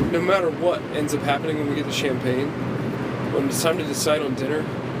 no matter what ends up happening when we get to Champagne, when it's time to decide on dinner,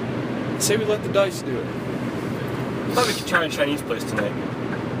 say we let the dice do it. I thought we could try a Chinese place tonight.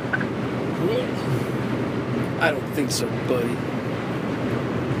 I don't think so, buddy.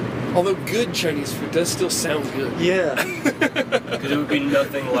 Although good Chinese food does still sound good. Yeah. Because it would be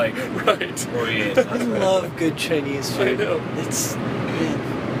nothing like Right. Oriental. I love good Chinese food. I know. It's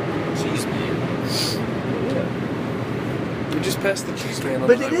Cheese man. We just passed the cheese man on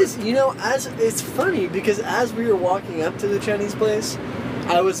But the it highway. is, you know, as it's funny because as we were walking up to the Chinese place,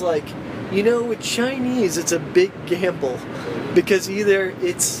 I was like, you know, with Chinese, it's a big gamble because either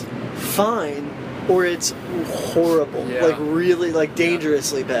it's fine or it's horrible, Yeah. like really, like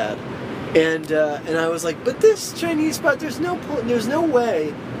dangerously bad. And I was like, but this Chinese spot, there's no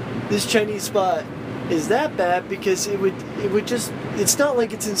way this Chinese spot is that bad because it would just, it's not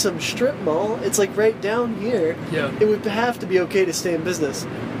like it's in some strip mall. It's like right down here. Yeah. It would have to be okay to stay in business.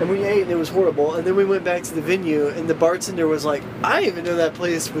 And we ate and it was horrible. And then we went back to the venue and the bartender was like, I didn't even know that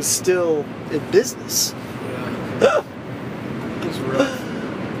place was still in business. Yeah. It was rough.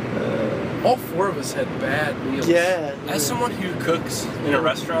 All four of us had bad meals. Yeah. As someone who cooks in a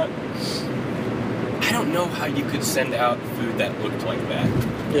restaurant, I don't know how you could send out food that looked like that.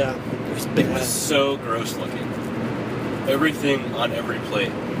 Yeah. It was It bad. was so gross looking. Everything on every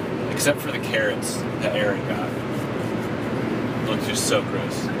plate, except for the carrots that Aaron got, looked just so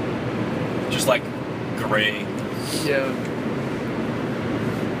gross. Just like gray. Yeah.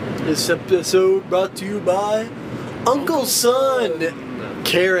 This episode brought to you by Uncle Son.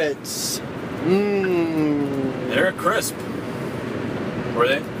 Carrots. Mmm. They're crisp. Were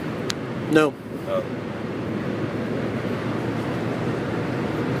they? No. Oh.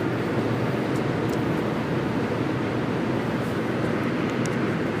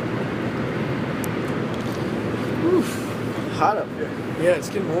 Hot up here. Yeah, it's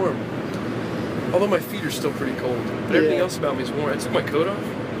getting warm. Although my feet are still pretty cold. But everything Yeah. else about me is warm. I took my coat off.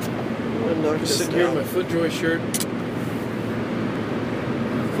 I'm gonna knock I'm just this sitting here in down. my FootJoy shirt.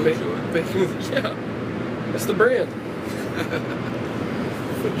 FootJoy? Bacon with, yeah. That's the brand.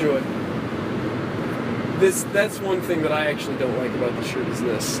 FootJoy. That's one thing that I actually don't like about the shirt is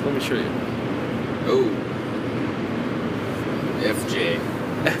this. Let me show you. Oh. FJ.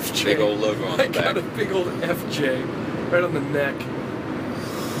 FJ. Big old logo on I the got back. a big old FJ right on the neck.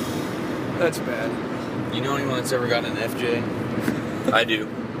 That's bad. You know anyone that's ever gotten an FJ? I do.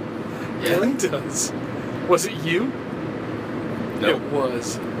 Glenn does. Was it you? No. It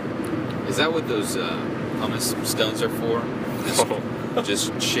was. Is that what those pumice stones are for?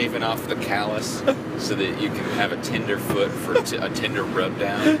 Just shaving off the callus so that you can have a tender foot for a tender rub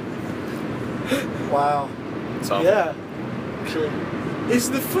down. Wow. It's awful. Yeah. Actually.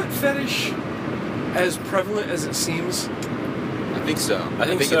 Is the foot fetish as prevalent as it seems? I think so. I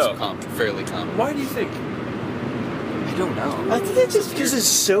think so. It's fairly common. Why do you think? I don't know. I think it's just because it's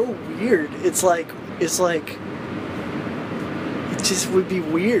so weird. It's like it just would be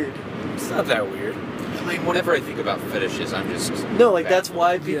weird It's not that weird. I mean, whenever I think about fetishes, I'm just No, like that's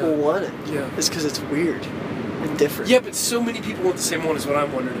why people Yeah. want it. Yeah. It's because it's weird and different. Yeah, but so many people want the same one is what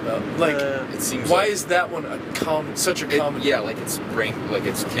I'm wondering about. Like, It seems why like, is that one such a common? yeah, like it's brain, like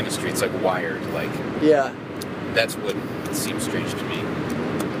it's chemistry. It's like wired. Like Yeah. that's what seems strange to me.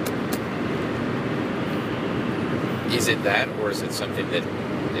 Is it that, or is it something that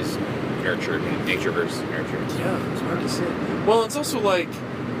is nurtured, nature versus nurture? Yeah, it's hard to say. Well, it's also like,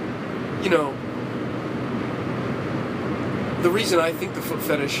 you know, the reason I think the foot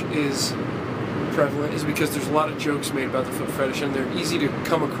fetish is prevalent is because there's a lot of jokes made about the foot fetish, and they're easy to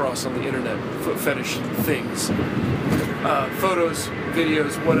come across on the internet. Foot fetish things, photos,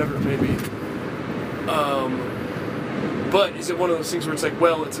 videos, whatever it may be. But is it one of those things where it's like,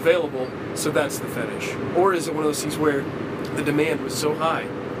 well, it's available, so that's the fetish? Or is it one of those things where the demand was so high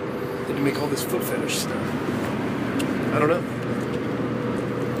that you make all this foot fetish stuff? I don't know.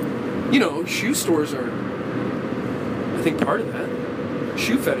 You know, shoe stores are, I think, part of that.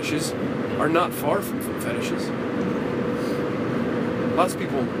 Shoe fetishes are not far from foot fetishes. Lots of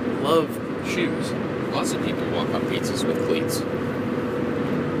people love shoes. Lots of people walk on pizzas with cleats.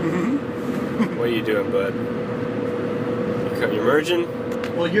 What are you doing, bud? You merging?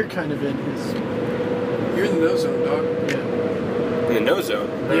 Well, you're kind of in his. You're in the no zone, dog. Yeah. In the no zone?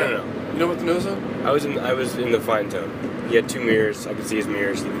 No. You know what the no zone? I was in the fine zone. He had 2 mirrors. I could see his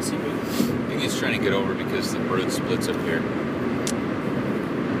mirrors. He could see me. I think he's trying to get over because the road splits up here.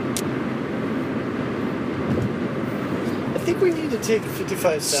 I think we need to take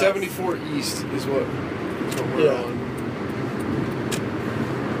 55 south. 74 east is what we're Yeah. on.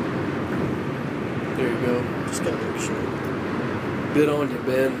 There you go. Just gotta make sure. Bit on you,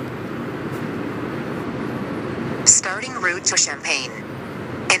 Ben. Starting route to Champaign.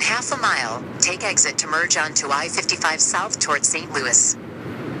 In half a mile, take exit to merge onto I-55 south towards St. Louis.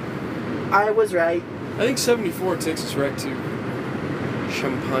 I was right. I think 74 takes us right to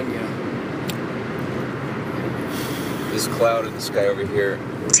Champagne. This cloud in the sky over here.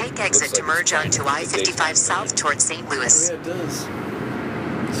 Take exit Looks to like merge it's onto raining. I-55 south towards St. Oh, Louis. yeah, it does.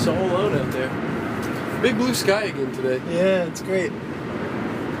 It's all alone out there. Big blue sky again today. Yeah, it's great.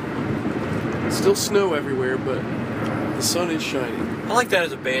 Still snow everywhere, but the sun is shining. I like that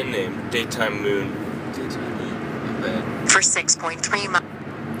as a band name. Daytime Moon. Not bad. For 6.3 miles.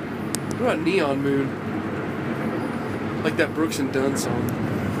 What about Neon Moon? Like that Brooks and Dunn song.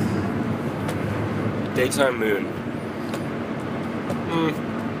 Daytime Moon.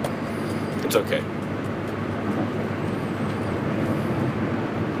 It's okay.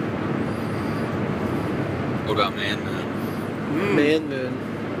 What about Man Moon? Man Moon.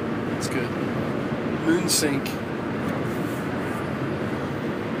 It's good. Moon Sink.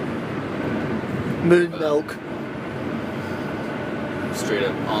 Moon Milk. Straight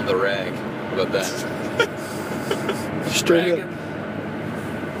up on the rag. What about that? Straight up. Dragon.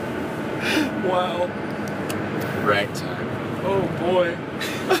 Wow. Rag time. Oh boy.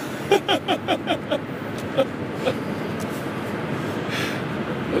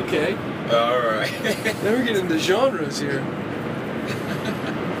 Okay. Alright. Now we're getting into genres here.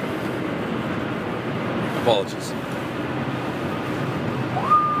 Apologies.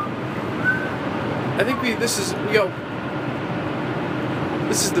 I think this is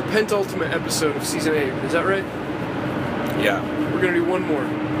the penultimate episode of season 8. Is that right? Yeah. We're gonna do one more.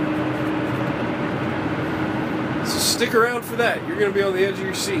 So stick around for that. You're gonna be on the edge of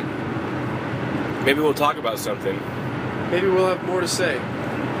your seat. Maybe we'll talk about something. Maybe we'll have more to say.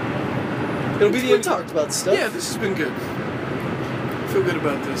 It'll be the We end. talked about stuff. Yeah, this has been good. I feel good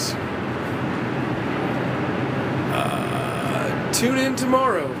about this. Tune in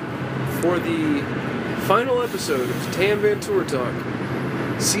tomorrow for the final episode of Tan Van Tour Talk,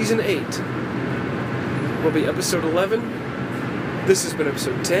 Season 8. Will be episode 11. This has been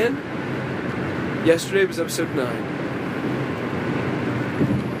episode 10. Yesterday was episode 9.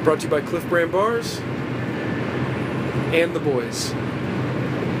 Brought to you by Cliff Brand Bars and the boys.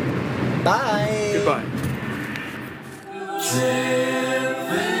 Bye. Goodbye.